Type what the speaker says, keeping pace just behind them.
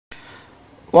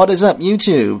What is up,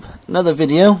 YouTube? Another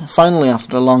video, finally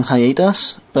after a long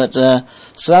hiatus, but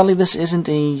sadly this isn't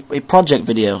a project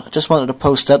video. I just wanted to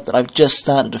post up that I've just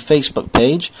started a Facebook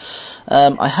page.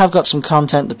 I have got some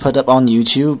content to put up on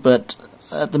YouTube, but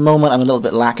at the moment I'm a little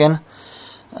bit lacking.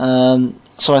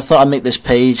 So I thought I'd make this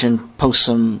page and post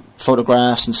some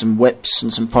photographs and some whips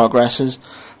and some progresses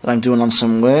that I'm doing on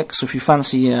some work. So if you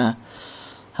fancy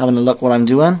having a look what I'm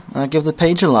doing, give the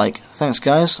page a like. Thanks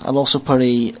guys. I'll also put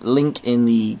a link in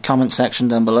the comment section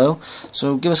down below,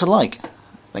 so give us a like.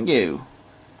 Thank you.